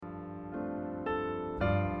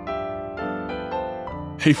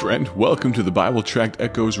Hey friend, welcome to the Bible Tract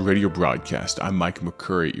Echoes radio broadcast. I'm Mike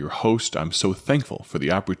McCurry, your host. I'm so thankful for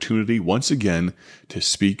the opportunity once again to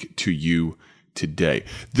speak to you today.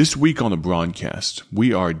 This week on the broadcast,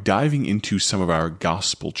 we are diving into some of our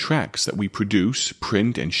gospel tracts that we produce,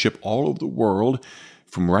 print, and ship all over the world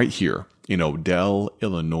from right here in Odell,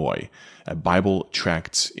 Illinois, at Bible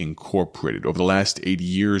Tracts Incorporated. Over the last 80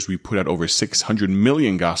 years, we put out over 600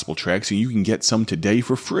 million gospel tracts, and you can get some today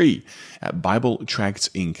for free at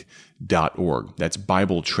BibleTractsInc.org. That's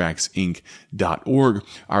BibleTractsInc.org.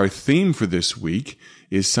 Our theme for this week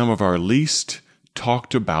is some of our least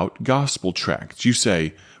talked about gospel tracts. You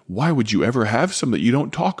say, why would you ever have some that you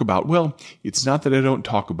don't talk about? Well, it's not that I don't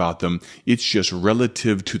talk about them. It's just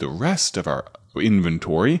relative to the rest of our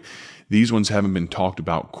inventory. These ones haven't been talked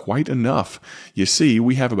about quite enough. You see,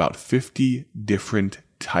 we have about 50 different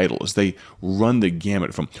titles. They run the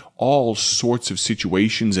gamut from all sorts of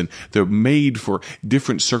situations, and they're made for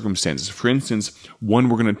different circumstances. For instance, one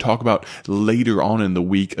we're going to talk about later on in the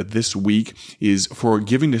week, this week, is for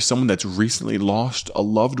giving to someone that's recently lost a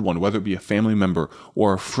loved one, whether it be a family member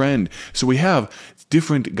or a friend. So we have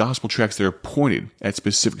different gospel tracts that are pointed at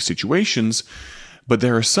specific situations, but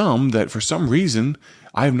there are some that for some reason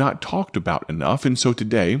I have not talked about enough. And so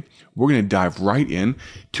today we're going to dive right in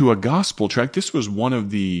to a gospel tract. This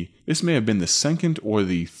may have been the second or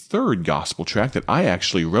the third gospel tract that I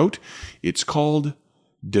actually wrote. It's called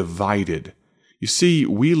Divided. You see,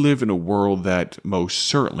 we live in a world that most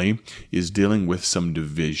certainly is dealing with some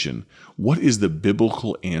division. What is the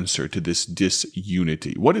biblical answer to this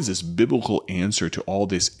disunity? What is this biblical answer to all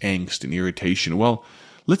this angst and irritation? Well,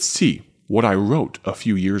 let's see what I wrote a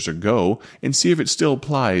few years ago and see if it still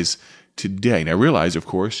applies today. And I realize, of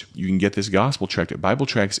course, you can get this gospel tract at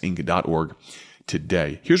BibleTractsInc.org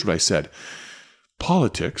today. Here's what I said.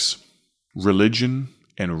 Politics, religion,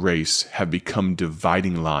 and race have become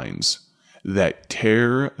dividing lines that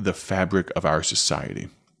tear the fabric of our society.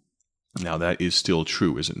 Now, that is still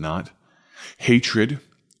true, is it not? Hatred,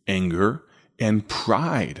 anger, and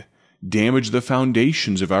pride damage the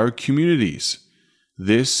foundations of our communities.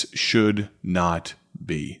 This should not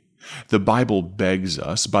be. The Bible begs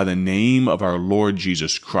us by the name of our Lord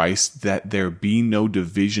Jesus Christ that there be no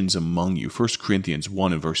divisions among you. 1 Corinthians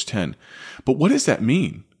 1 and verse 10. But what does that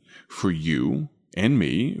mean for you and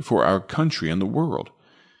me, for our country and the world?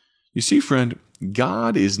 You see, friend,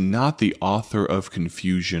 God is not the author of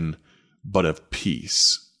confusion, but of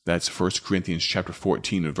peace. That's 1 Corinthians chapter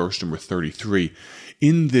 14 and verse number 33.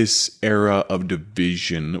 In this era of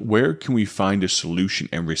division, where can we find a solution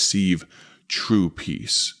and receive true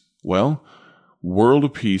peace? Well,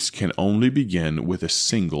 world peace can only begin with a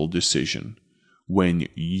single decision. When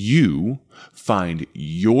you find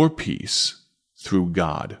your peace through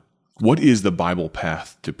God. What is the Bible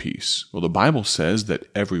path to peace? Well, the Bible says that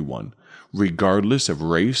everyone, regardless of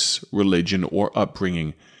race, religion, or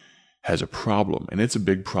upbringing, has a problem, and it's a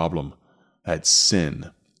big problem. That's sin.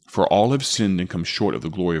 For all have sinned and come short of the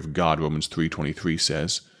glory of God, Romans 3:23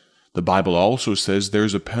 says. The Bible also says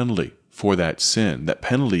there's a penalty for that sin. That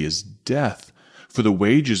penalty is death. For the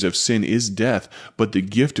wages of sin is death, but the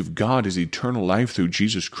gift of God is eternal life through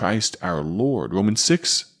Jesus Christ our Lord. Romans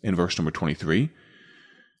 6 in verse number 23.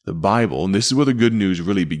 The Bible, and this is where the good news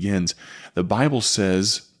really begins, the Bible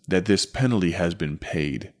says that this penalty has been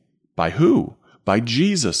paid. By who? By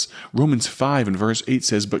Jesus. Romans 5 and verse 8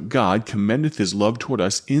 says, But God commendeth his love toward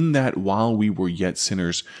us in that while we were yet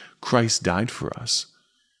sinners, Christ died for us.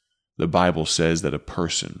 The Bible says that a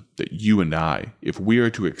person, that you and I, if we are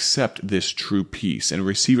to accept this true peace and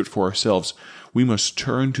receive it for ourselves, we must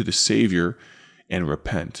turn to the Savior and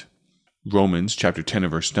repent. Romans chapter 10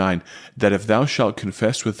 and verse 9, that if thou shalt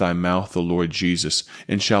confess with thy mouth the Lord Jesus,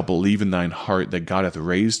 and shalt believe in thine heart that God hath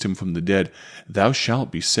raised him from the dead, thou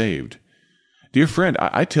shalt be saved. Dear friend,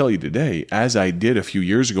 I tell you today, as I did a few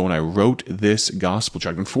years ago when I wrote this gospel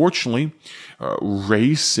tract, unfortunately,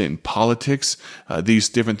 race and politics, these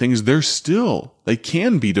different things, they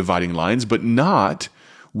can be dividing lines, but not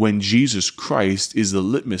when Jesus Christ is the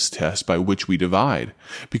litmus test by which we divide.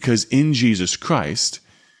 Because in Jesus Christ,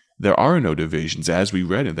 there are no divisions, as we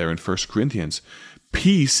read it there in 1 Corinthians.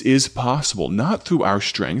 Peace is possible, not through our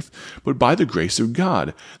strength, but by the grace of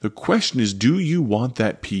God. The question is, do you want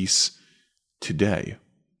that peace today?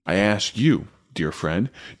 I ask you, dear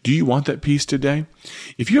friend, do you want that peace today?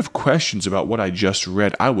 If you have questions about what I just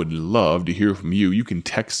read, I would love to hear from you. You can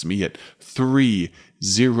text me at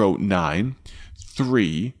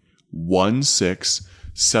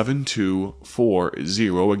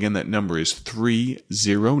 309-316-7240. Again, that number is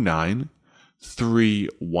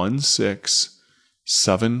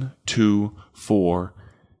 309-316-7240.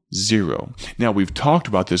 0. Now, we've talked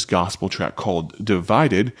about this gospel tract called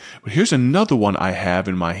Divided, but here's another one I have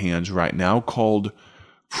in my hands right now called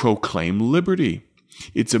Proclaim Liberty.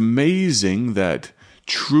 It's amazing that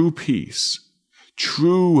true peace,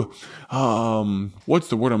 true, what's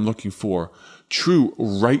the word I'm looking for? True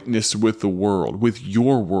rightness with the world, with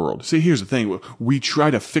your world. See, here's the thing. We try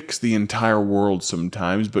to fix the entire world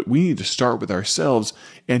sometimes, but we need to start with ourselves,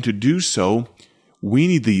 and to do so, we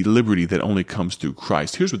need the liberty that only comes through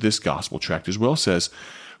Christ. Here's what this gospel tract as well says.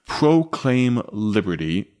 Proclaim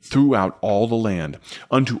liberty throughout all the land,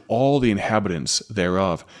 unto all the inhabitants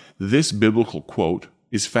thereof. This biblical quote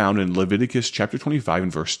is found in Leviticus chapter 25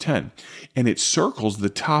 and verse 10, and it circles the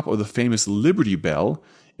top of the famous Liberty Bell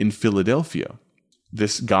in Philadelphia.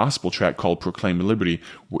 This gospel tract called Proclaim Liberty,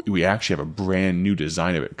 we actually have a brand new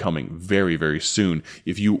design of it coming very, very soon.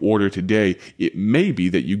 If you order today, it may be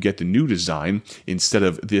that you get the new design instead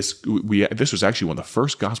of this. This was actually one of the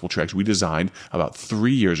first gospel tracts we redesigned about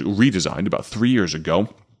 3 years ago.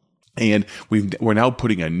 And we're now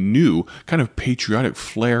putting a new kind of patriotic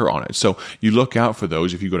flair on it. So you look out for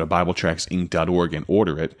those if you go to BibleTractsInc.org and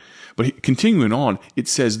order it. But continuing on, it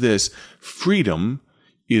says this, freedom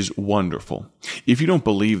is wonderful. If you don't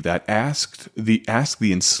believe that, ask the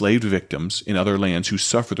enslaved victims in other lands who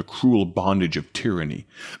suffer the cruel bondage of tyranny.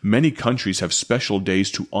 Many countries have special days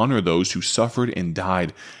to honor those who suffered and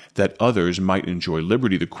died, that others might enjoy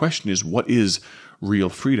liberty. The question is, what is real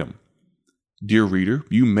freedom? Dear reader,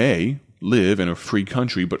 you may live in a free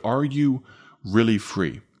country, but are you really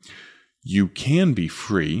free? You can be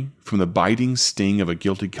free from the biting sting of a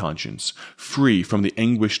guilty conscience, free from the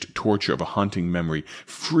anguished torture of a haunting memory,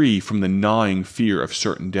 free from the gnawing fear of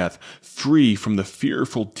certain death, free from the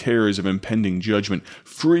fearful terrors of impending judgment,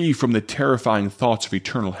 free from the terrifying thoughts of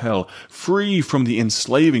eternal hell, free from the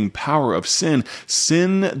enslaving power of sin,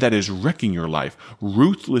 sin that is wrecking your life,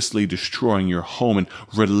 ruthlessly destroying your home, and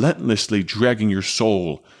relentlessly dragging your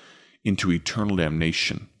soul into eternal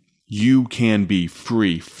damnation. You can be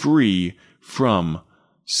free from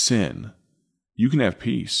sin. You can have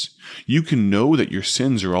peace. You can know that your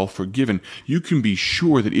sins are all forgiven. You can be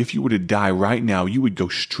sure that if you were to die right now, you would go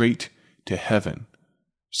straight to heaven.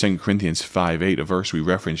 2 Corinthians 5:8, a verse we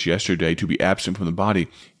referenced yesterday, to be absent from the body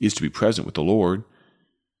is to be present with the Lord.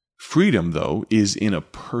 Freedom, though, is in a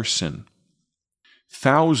person.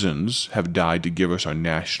 Thousands have died to give us our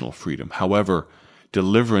national freedom. However,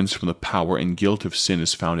 deliverance from the power and guilt of sin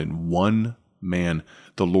is found in one man,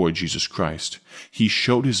 the Lord Jesus Christ. He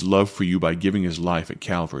showed his love for you by giving his life at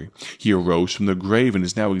Calvary. He arose from the grave and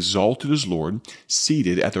is now exalted as Lord,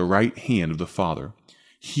 seated at the right hand of the Father.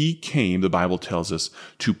 He came, the Bible tells us,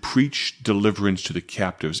 to preach deliverance to the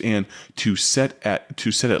captives and to set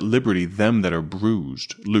at liberty them that are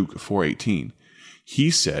bruised. Luke 4:18. He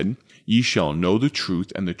said, "Ye shall know the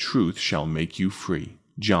truth, and the truth shall make you free."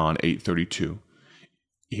 John 8:32.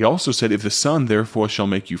 He also said, "If the Son therefore shall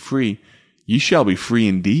make you free, ye shall be free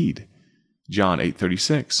indeed." John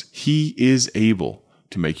 8:36. He is able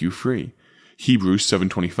to make you free. Hebrews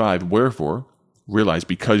 7:25. Wherefore, realize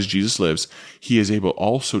because Jesus lives, he is able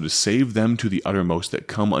also to save them to the uttermost that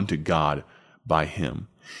come unto God by him.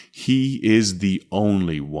 He is the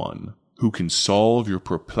only one who can solve your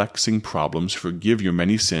perplexing problems, forgive your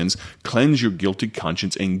many sins, cleanse your guilty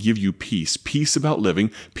conscience, and give you peace. Peace about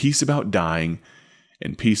living, peace about dying,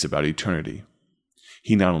 and peace about eternity.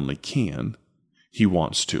 He not only can, he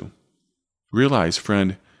wants to. Realize,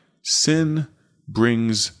 friend, sin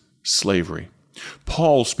brings slavery.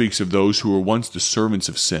 Paul speaks of those who were once the servants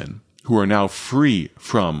of sin, who are now free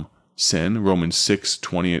from sin, Romans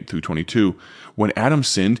 6:28 through 22. When Adam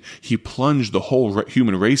sinned, he plunged the whole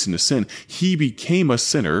human race into sin. He became a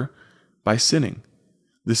sinner by sinning.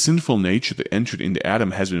 The sinful nature that entered into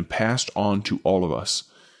Adam has been passed on to all of us.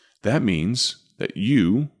 That means that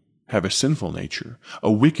you have a sinful nature,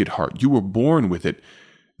 a wicked heart. You were born with it.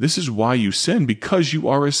 This is why you sin, because you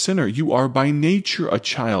are a sinner. You are by nature a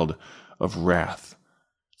child of wrath.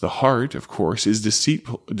 The heart, of course, is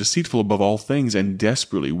deceitful above all things and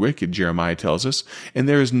desperately wicked, Jeremiah tells us. And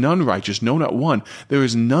there is none righteous, no, not one. There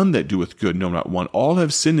is none that doeth good, no, not one. All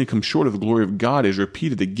have sinned and come short of the glory of God, is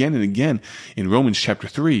repeated again and again in Romans chapter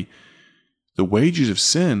 3. The wages of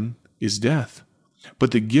sin is death.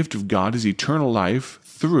 But the gift of God is eternal life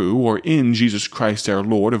through or in Jesus Christ our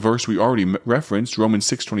Lord, a verse we already referenced, Romans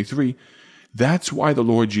 6:23. That's why the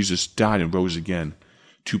Lord Jesus died and rose again,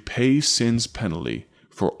 to pay sin's penalty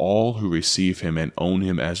for all who receive him and own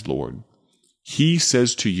him as Lord. He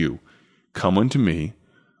says to you, "Come unto me,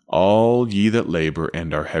 all ye that labor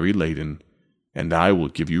and are heavy laden, and I will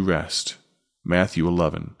give you rest." Matthew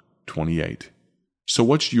 11:28. So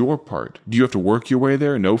what's your part? Do you have to work your way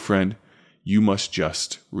there? No, friend. You must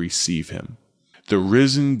just receive him. The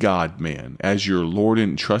risen God-man as your Lord,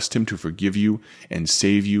 and trust him to forgive you and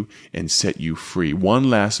save you and set you free. One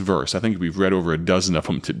last verse. I think we've read over a dozen of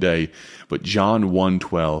them today, but John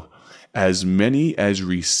 1:12, as many as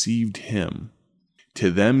received him, to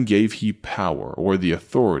them gave he power, or the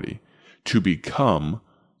authority, to become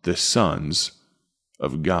the sons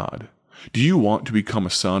of God. Do you want to become a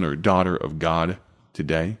son or daughter of God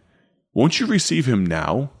today? Won't you receive him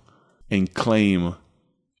now and claim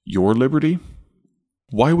your liberty?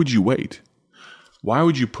 Why would you wait? Why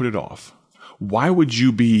would you put it off? Why would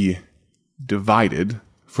you be divided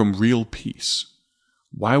from real peace?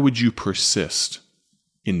 Why would you persist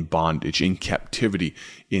in bondage, in captivity,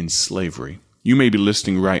 in slavery? You may be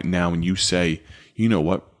listening right now and you say, you know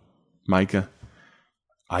what, Micah?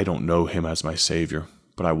 I don't know him as my Savior,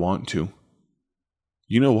 but I want to.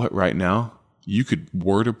 You know what, right now? You could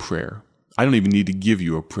word a prayer. I don't even need to give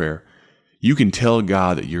you a prayer. You can tell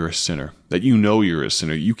God that you're a sinner, that you know you're a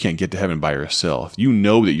sinner. You can't get to heaven by yourself. You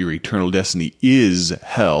know that your eternal destiny is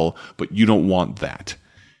hell, but you don't want that.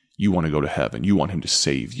 You want to go to heaven. You want him to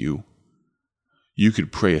save you. You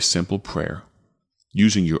could pray a simple prayer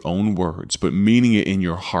using your own words, but meaning it in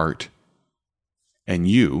your heart, and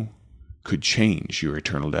you could change your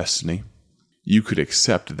eternal destiny. You could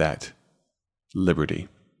accept that liberty.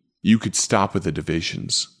 You could stop with the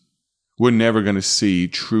divisions. We're never going to see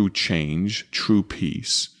true change, true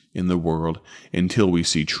peace in the world until we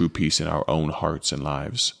see true peace in our own hearts and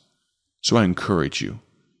lives. So I encourage you,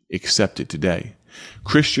 accept it today.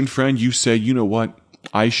 Christian friend, you say, you know what?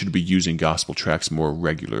 I should be using gospel tracts more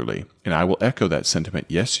regularly. And I will echo that sentiment.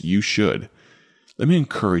 Yes, you should. Let me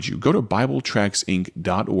encourage you. Go to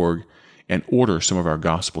BibleTractsInc.org and order some of our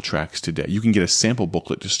gospel tracts today. You can get a sample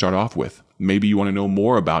booklet to start off with. Maybe you want to know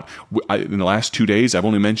more about, in the last 2 days, I've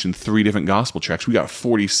only mentioned 3 different gospel tracts. We got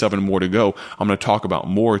 47 more to go. I'm going to talk about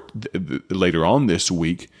more later on this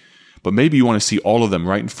week, but maybe you want to see all of them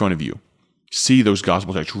right in front of you. See those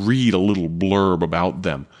gospel tracts. Read a little blurb about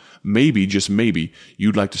them. Maybe, just maybe,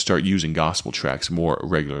 you'd like to start using gospel tracts more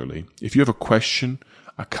regularly. If you have a question,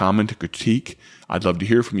 a comment, a critique, I'd love to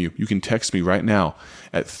hear from you. You can text me right now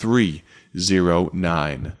at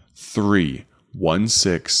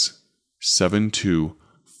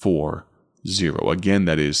 309-316-7240. Again,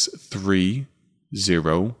 that is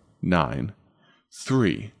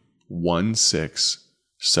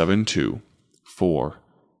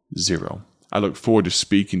 309-316-7240. I look forward to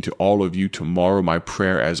speaking to all of you tomorrow. My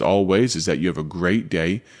prayer, as always, is that you have a great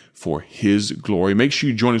day for His glory. Make sure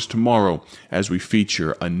you join us tomorrow as we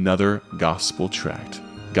feature another gospel tract.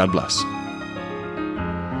 God bless.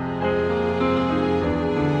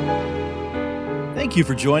 Thank you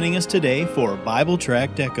for joining us today for Bible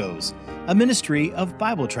Tract Echoes, a ministry of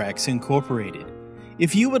Bible Tracts Incorporated.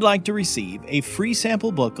 If you would like to receive a free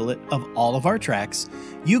sample booklet of all of our tracts,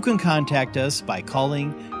 you can contact us by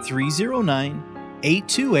calling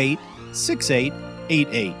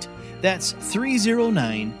 309-828-6888. That's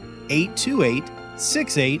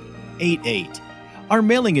 309-828-6888. Our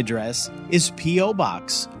mailing address is P.O.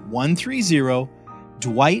 Box 130,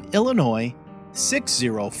 Dwight, Illinois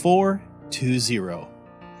 60420.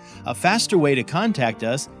 A faster way to contact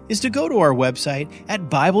us is to go to our website at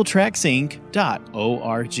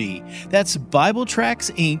BibleTractsInc.org. That's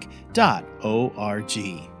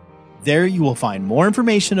BibleTractsInc.org. There you will find more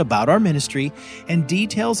information about our ministry and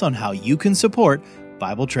details on how you can support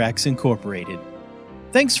Bible Tracts Incorporated.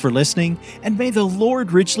 Thanks for listening, and may the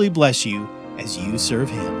Lord richly bless you as you serve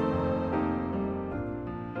Him.